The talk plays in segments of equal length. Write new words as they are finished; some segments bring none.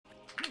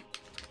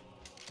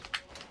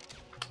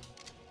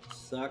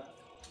suck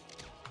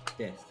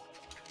this.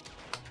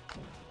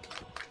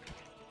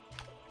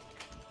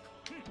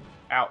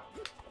 Out.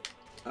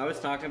 I was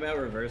talking about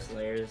reverse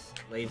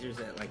lasers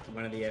at like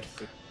one of the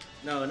FC.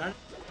 No, not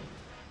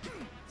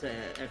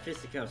at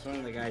Fisticuffs. One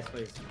of the guys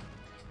plays.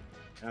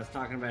 And I was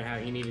talking about how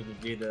he needed to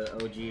do the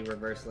OG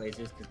reverse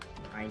lasers because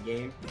behind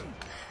game.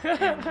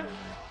 And,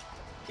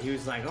 he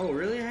was like, "Oh,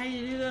 really? How do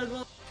you do that?"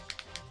 Well,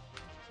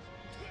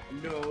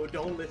 no,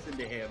 don't listen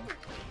to him.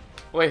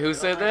 Wait, who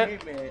said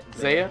that? Hey,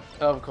 Zaya?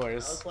 Of I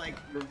course. was like,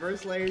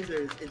 reverse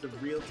lasers is a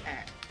real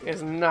tack.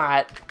 It's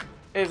not.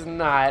 It's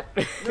not.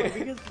 No,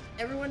 because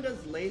everyone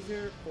does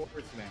laser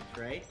forward smash,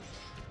 right?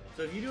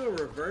 So if you do a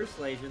reverse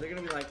laser, they're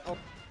gonna be like, "Oh,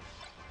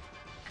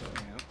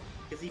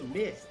 because he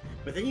missed."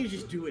 But then you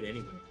just do it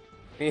anyway.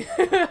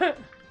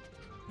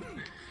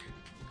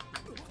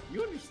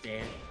 You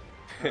understand?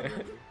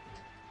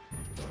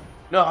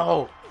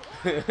 No.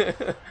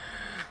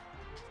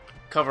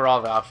 Cover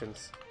all the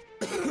options.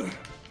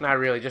 Not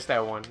really, just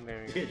that one.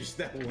 There you go. Yeah, just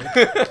that one.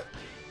 I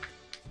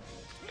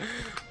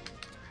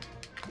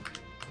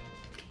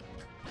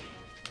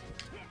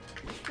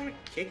just want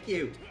to kick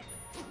you.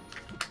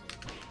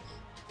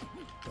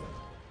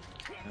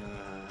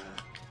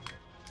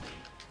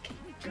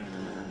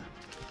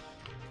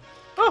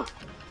 Oh!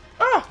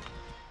 Ah!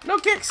 No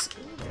kicks!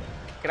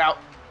 Get out.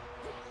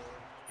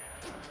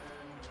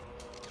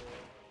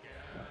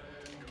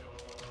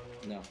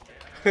 No.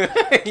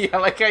 Yeah, I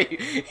like how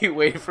you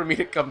waited for me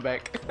to come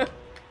back.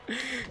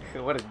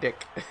 What a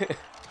dick.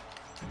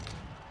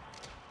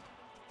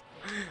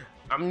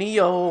 I'm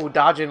Neo,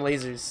 dodging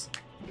lasers.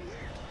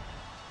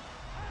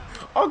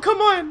 Oh,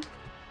 come on!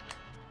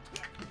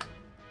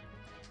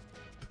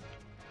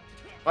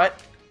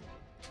 What?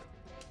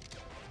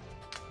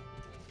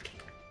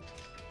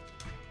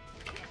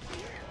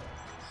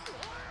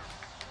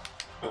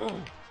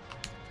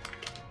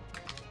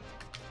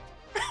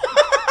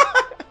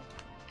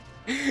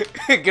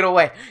 Get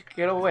away!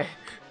 Get away!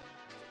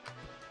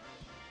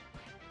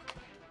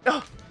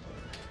 Oh!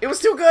 It was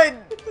too good!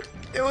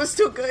 It was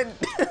too good!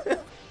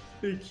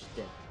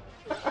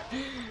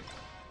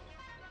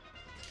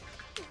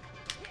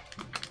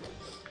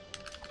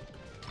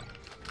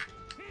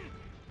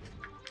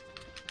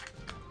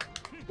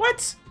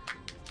 What?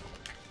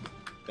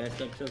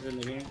 Best up tilt in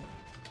the game.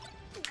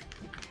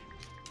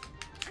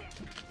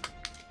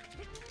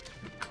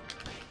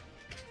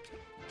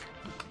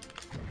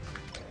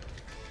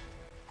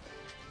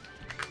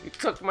 You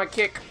took my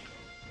kick.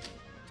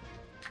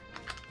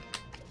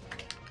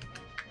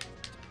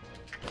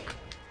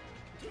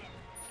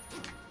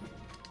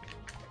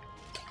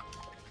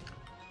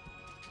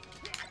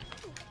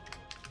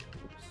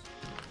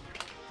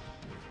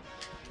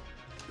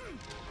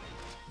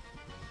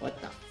 What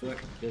the fuck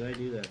did I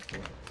do that for?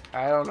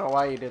 I don't know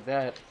why you did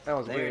that. That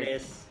was There weird. it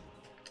is.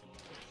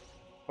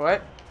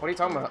 What? What are you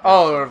talking about?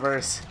 Oh,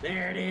 reverse.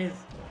 There it is.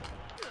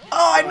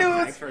 Oh, I Oh, knew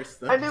I it was, first,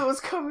 though. I knew it was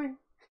coming.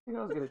 I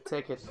was gonna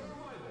take it. See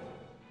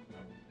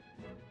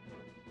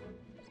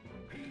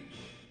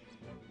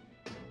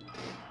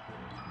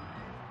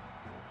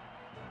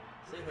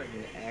if I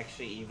can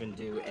actually even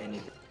do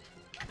anything.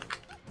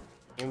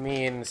 You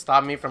mean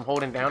stop me from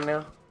holding down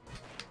now?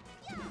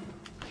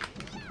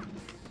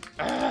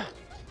 Ah,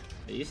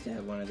 I used to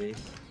have one of these.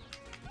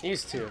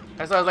 used to.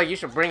 That's why I was like, you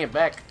should bring it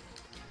back.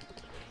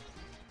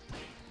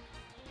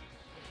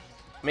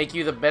 Make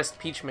you the best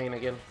Peach main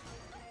again.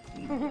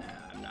 Nah,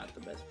 I'm not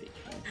the best Peach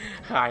man.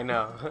 I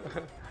know.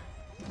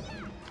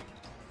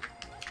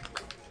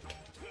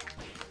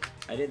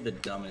 I did the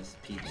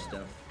dumbest Peach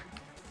stuff.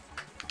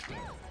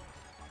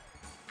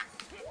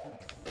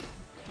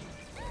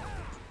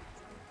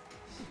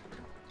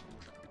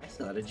 I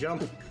still had to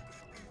jump.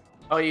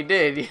 Oh, you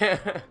did, yeah.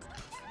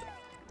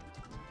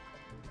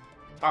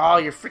 Oh,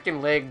 your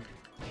freaking leg.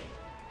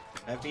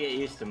 I have to get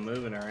used to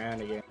moving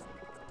around again.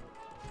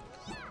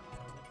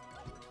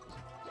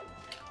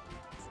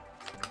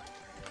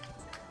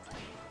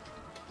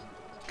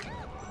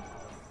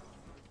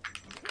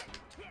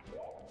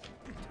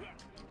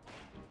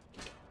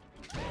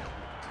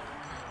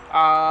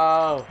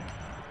 Oh.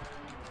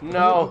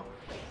 No.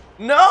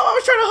 No, I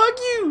was trying to hug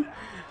you.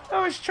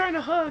 I was trying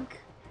to hug.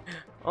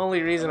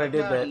 Only reason I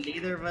did that.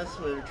 Neither of us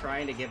were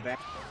trying to get back.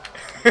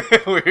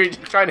 We were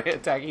just trying to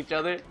attack each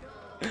other.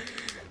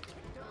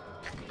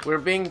 We're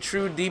being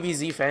true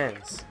DBZ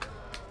fans.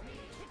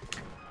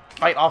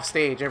 Fight off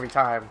stage every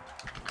time.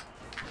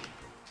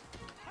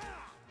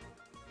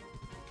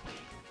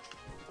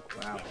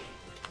 Wow.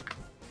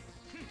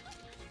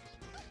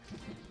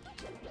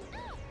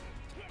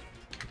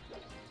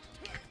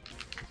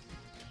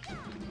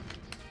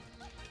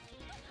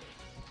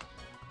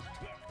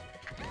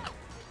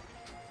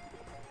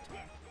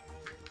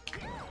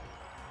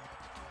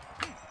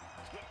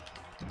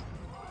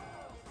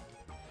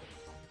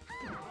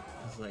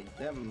 I was like,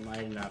 that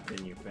might not have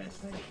been your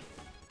best thing.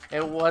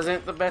 It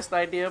wasn't the best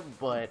idea,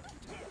 but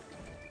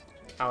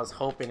I was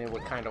hoping it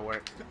would kind of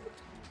work.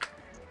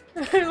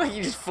 Like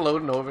you just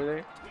floating over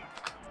there.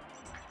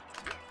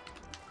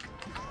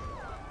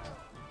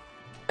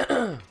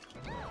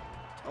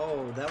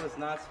 Oh, that was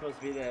not supposed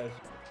to be there.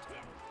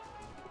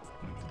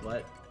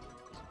 What?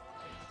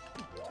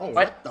 Oh,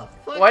 what the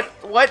fuck?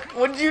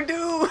 What did you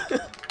do?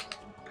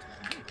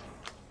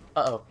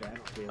 Uh-oh.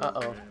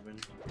 Uh-oh.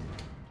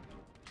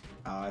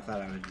 Oh, I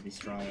thought I would be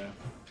strong enough.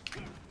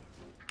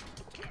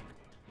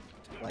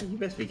 Well, you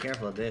best be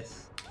careful of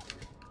this.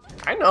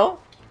 I know.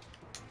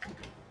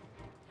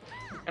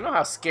 I know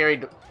how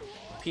scary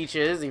Peach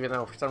is, even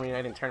though for some reason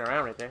I didn't turn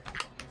around right there.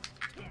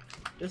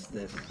 Just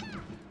this.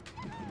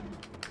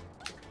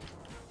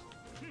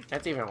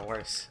 That's even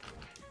worse.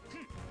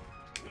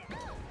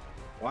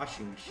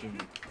 Washing machine.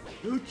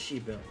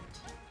 Gucci belt.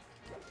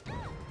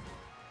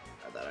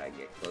 I thought I'd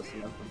get close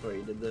enough before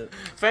you did that.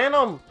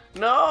 Phantom!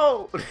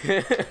 No!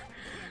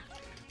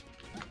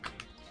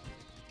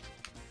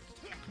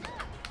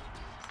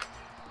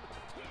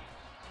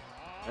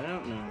 I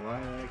don't know why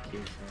that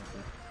keeps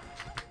happening.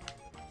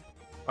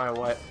 Why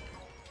what?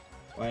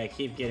 Why I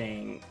keep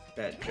getting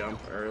that jump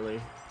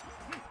early.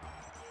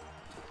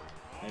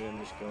 Maybe I'm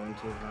just going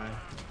too high.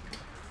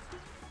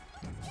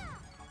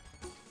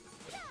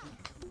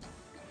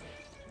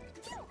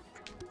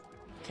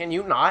 Can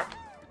you not?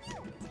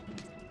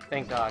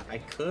 Thank God. I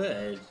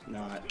could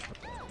not,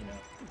 you know.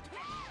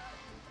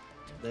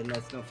 Then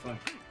that's no fun.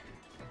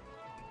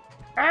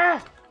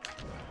 Ah!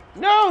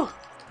 No!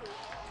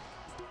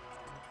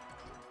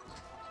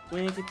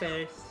 Winky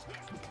face.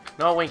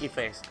 No winky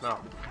face. No.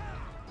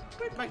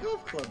 Where'd my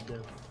golf club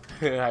do?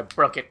 I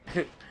broke it.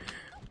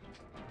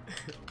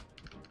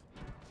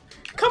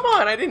 Come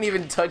on! I didn't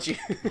even touch you.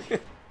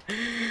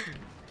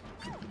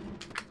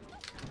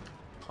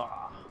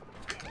 Ah.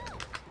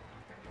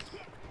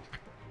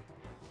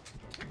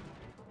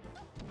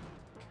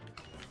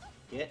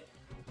 Get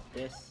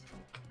this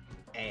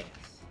ass.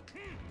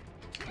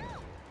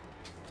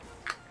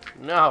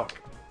 No.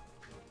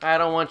 I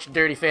don't want your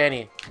dirty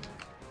fanny.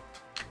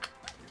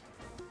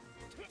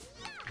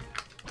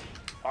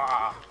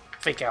 Ah.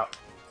 Fake out.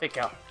 Fake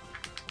out.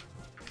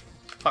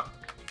 Fuck.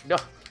 No.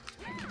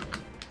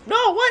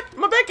 No, what?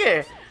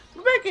 Mabeke!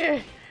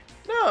 Mabeke!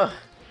 No.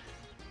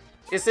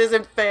 This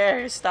isn't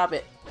fair. Stop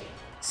it.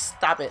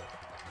 Stop it.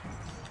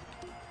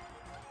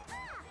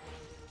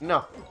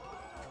 No.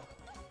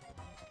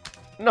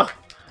 No.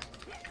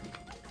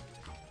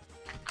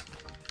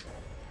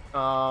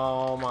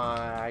 Oh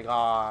my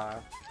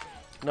God.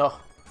 No.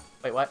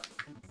 Wait, what?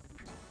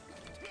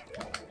 He's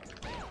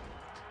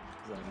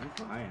like, I'm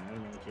fine. I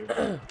don't know what you're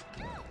doing.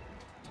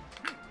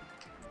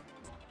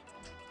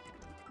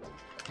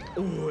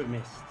 Ooh, it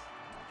missed.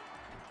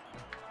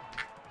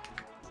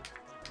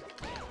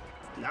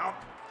 No,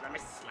 let me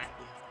slap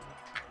you.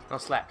 No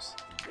slaps.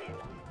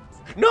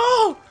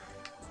 No!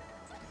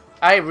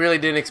 I really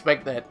didn't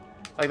expect that.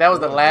 Like, that was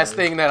the last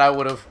thing that I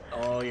would have.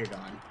 Oh, you're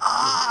gone.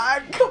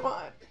 Ah, come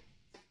on.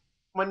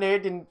 My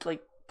nerd didn't,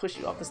 like, push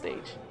you off the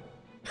stage.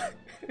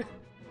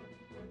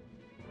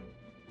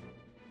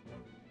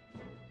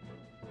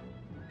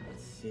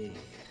 Let's see.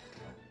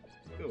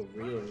 Let's go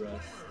real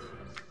rust.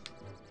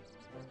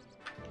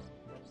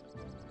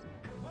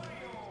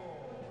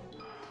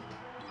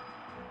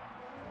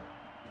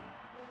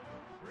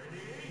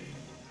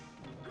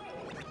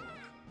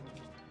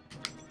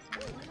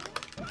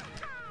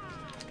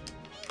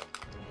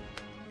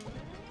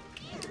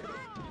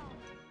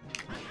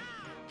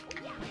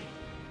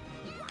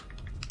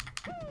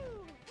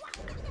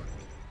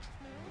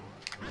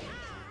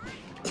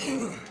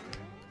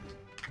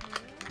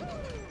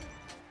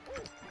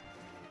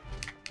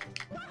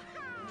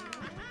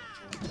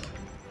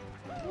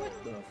 What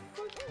the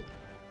fuck?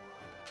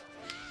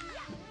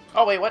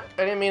 Oh, wait, what?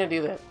 I didn't mean to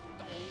do that.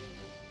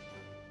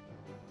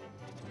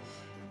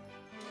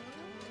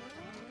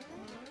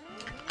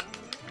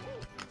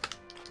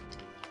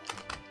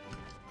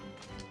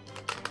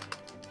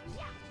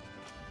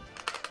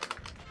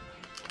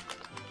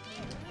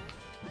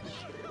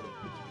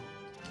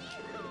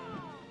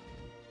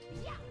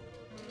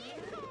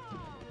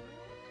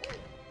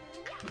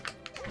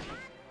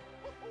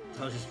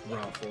 I'll just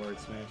raw forward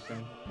smash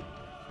them.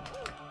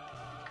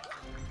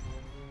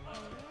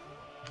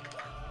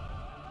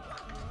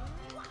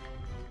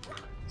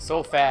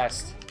 So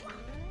fast.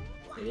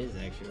 It is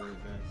actually really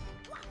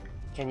fast.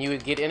 Can you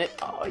get in it?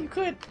 Oh, you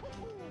could.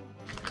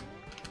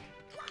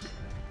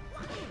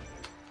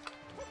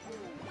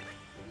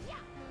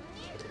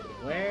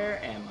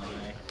 Where am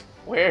I?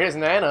 Where is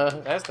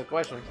Nana? That's the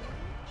question.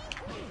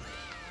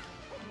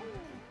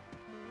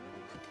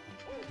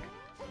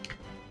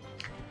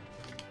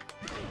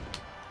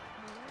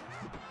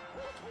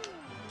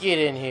 Get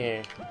in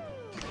here.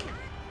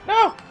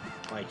 No!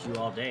 Fight you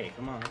all day.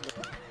 Come on.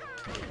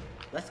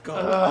 Let's go.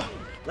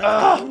 Let's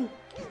go.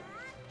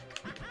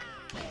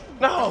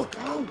 No!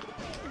 Go.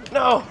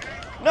 No!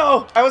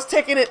 No! I was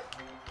taking it!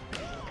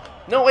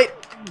 No, wait!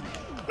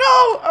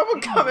 No! I'm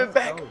coming Let's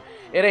back! go.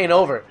 It ain't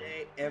over.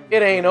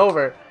 It ain't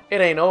over.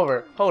 It ain't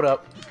over. Hold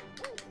up.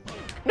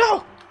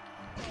 No!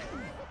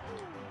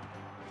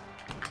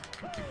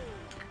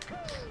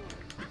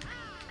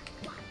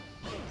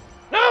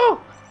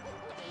 No!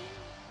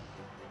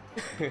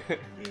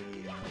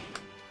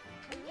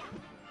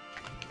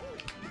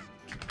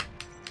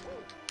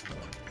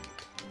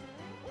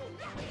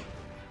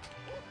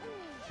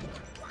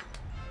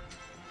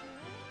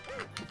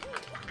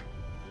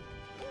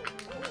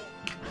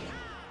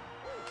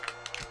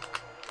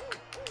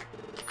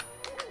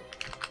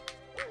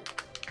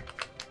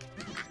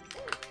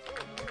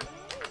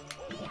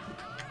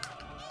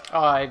 Oh,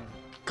 I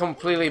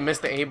completely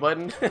missed the A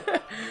button. I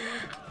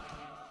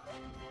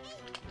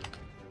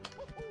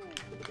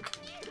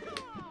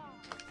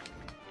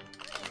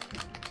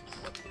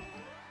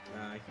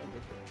can't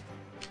get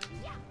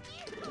that.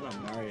 What about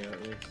Mario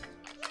at least?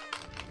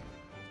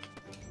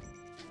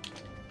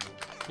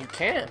 You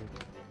can.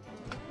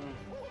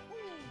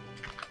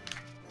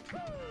 I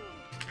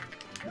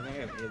think I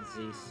have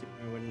Itzy,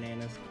 Super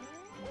Bananas.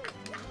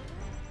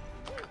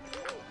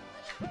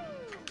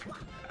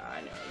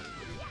 I know.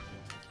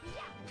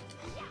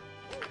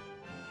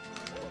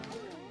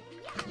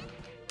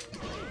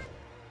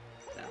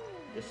 Stop.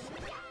 Just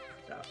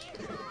stop.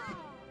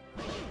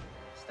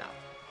 Stop.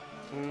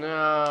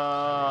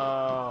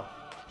 No.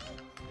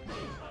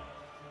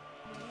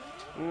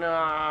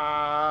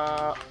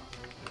 No.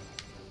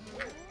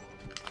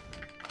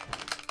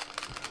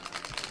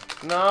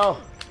 No.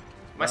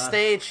 My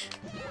stage.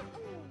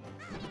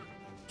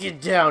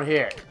 Get down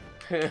here.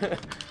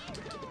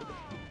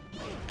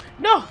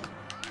 No.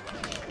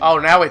 Oh,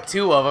 now with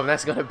two of them,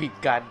 that's gonna be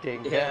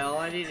goddamn. Yeah, all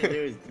I need to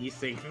do is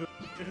desync.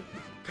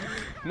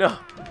 No.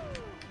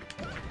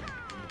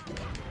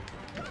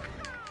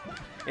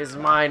 It's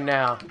mine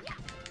now.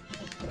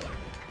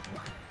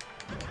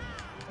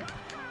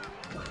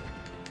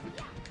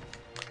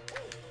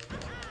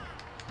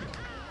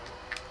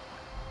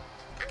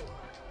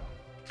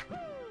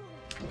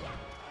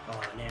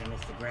 Oh, man, I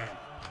missed the grab.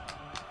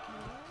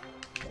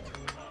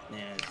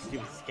 Man,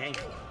 stupid skank.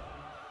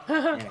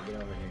 Man, get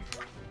over here.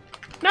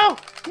 No!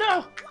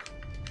 No!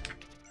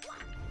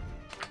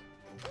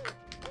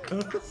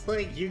 It's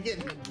like you're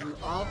getting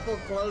awful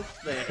close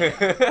there.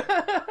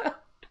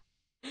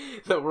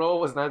 The roll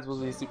was not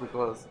supposed to be super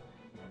close.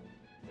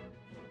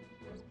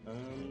 Oh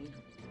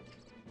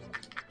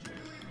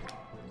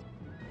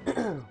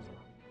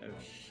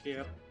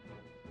shit.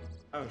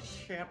 Oh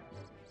shit.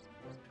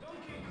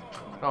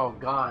 Oh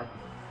god.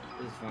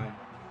 This is fine.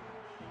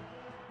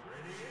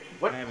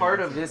 What part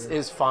of this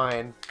is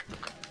fine?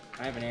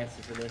 I have an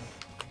answer for this.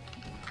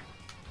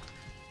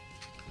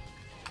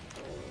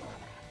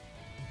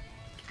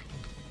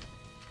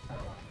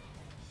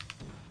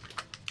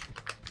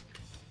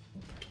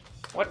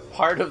 What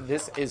part of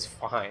this is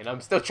fine?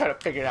 I'm still trying to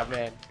figure it out,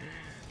 man.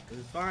 This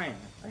is fine.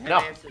 I have No.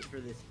 answers for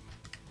this.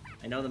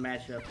 I know the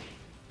matchup.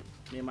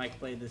 Me and Mike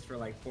played this for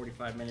like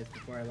 45 minutes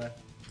before I left.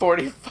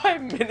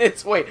 45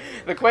 minutes? Wait,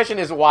 the question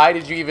is why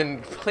did you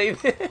even play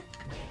this?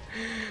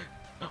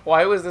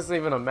 Why was this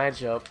even a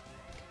matchup?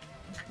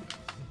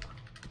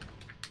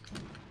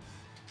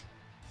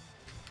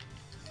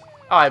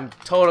 Oh, I'm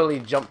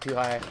totally jumped too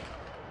high.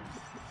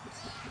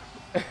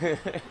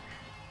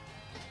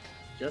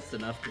 Just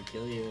enough to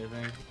kill you, I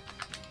think.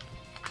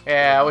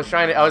 Yeah, I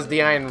was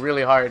DIing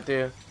really hard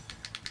too.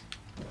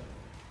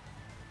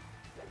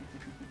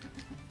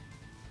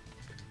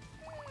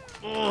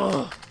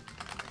 Ugh.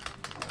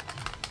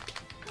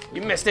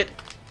 You missed it.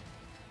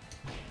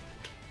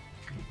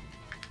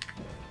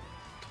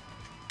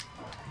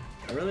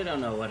 I really don't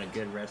know what a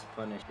good rest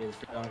punish is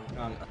for Donkey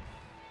Kong.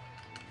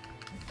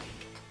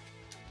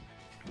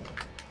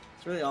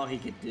 It's really all he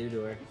could do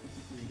to her.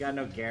 He's got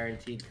no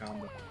guaranteed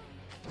combo.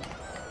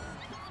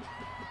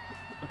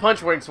 The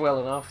punch works well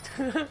enough.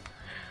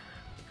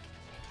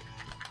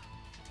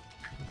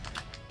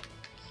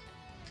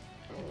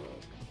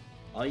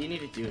 All you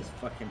need to do is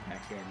fucking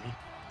back air me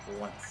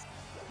once.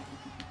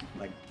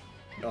 Like,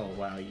 oh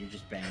wow, you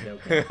just banged,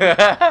 okay.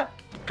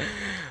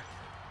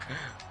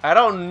 I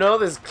don't know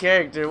this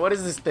character. What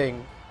is this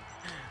thing?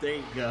 There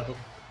you go.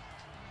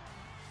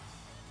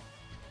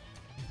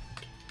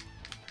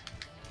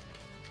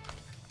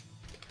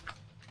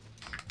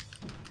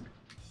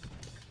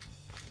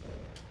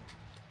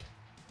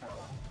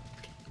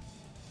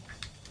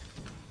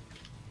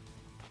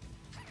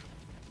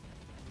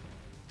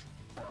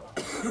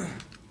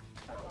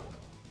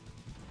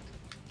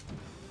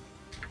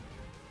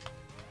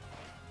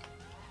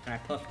 Can I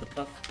puff the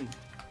puff?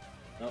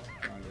 Nope,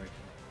 wrong direction.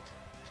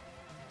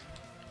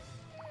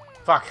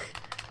 Fuck.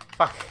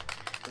 Fuck.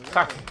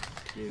 Fuck.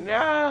 Dude,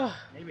 No.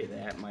 maybe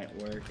that might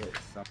work at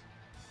some.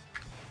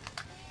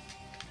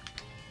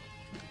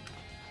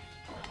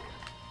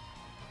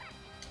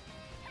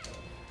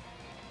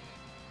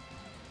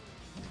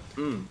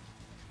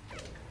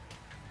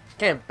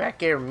 Can't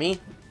back air me.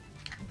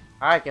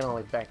 I can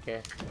only back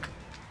air.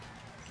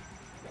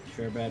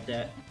 Sure about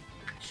that?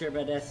 Sure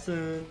about that,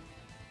 son?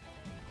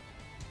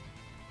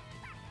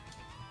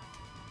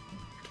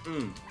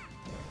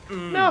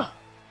 No.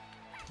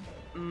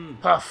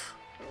 Puff.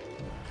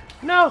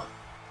 No.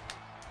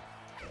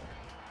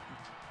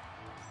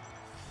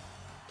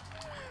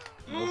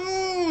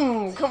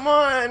 Come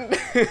on.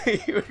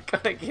 You were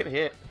gonna get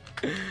hit.